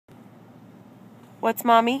What's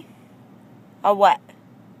mommy? A what?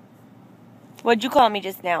 What'd you call me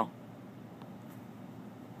just now?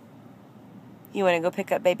 You want to go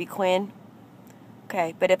pick up baby Quinn?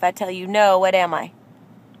 Okay, but if I tell you no, what am I?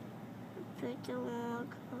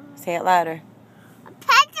 Pisterolicker. Say it louder. A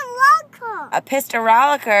pisterolicker. A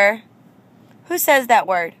pisterolicker? Who says that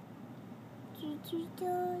word? Gigi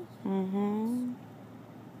does. Mm-hmm.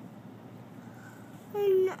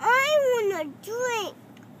 And I want to drink.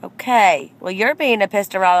 Okay. Well, you're being a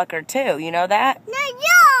pisterolicker too. You know that? No,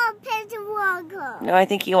 you're a pisterolicker. No, I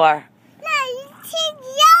think you are. No, you think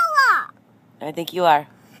yellow. I think you are.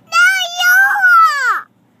 No, you're.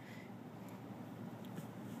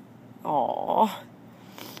 Aww.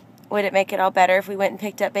 Would it make it all better if we went and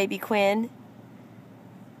picked up baby Quinn?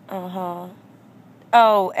 Uh-huh.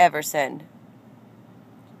 Oh, Everson.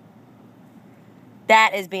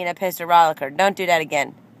 That is being a pisterolicker. Don't do that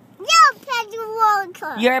again. You're a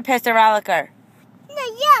pisterolicker. You're a pisterolicker. No,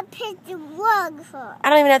 you're a pisterolicker. I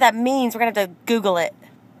don't even know what that means. We're going to have to Google it.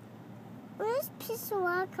 What does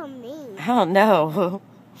pisterolicker mean? I don't know.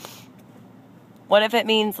 What if it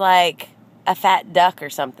means like a fat duck or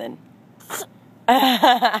something?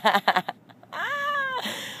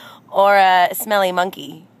 Or a smelly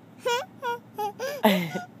monkey.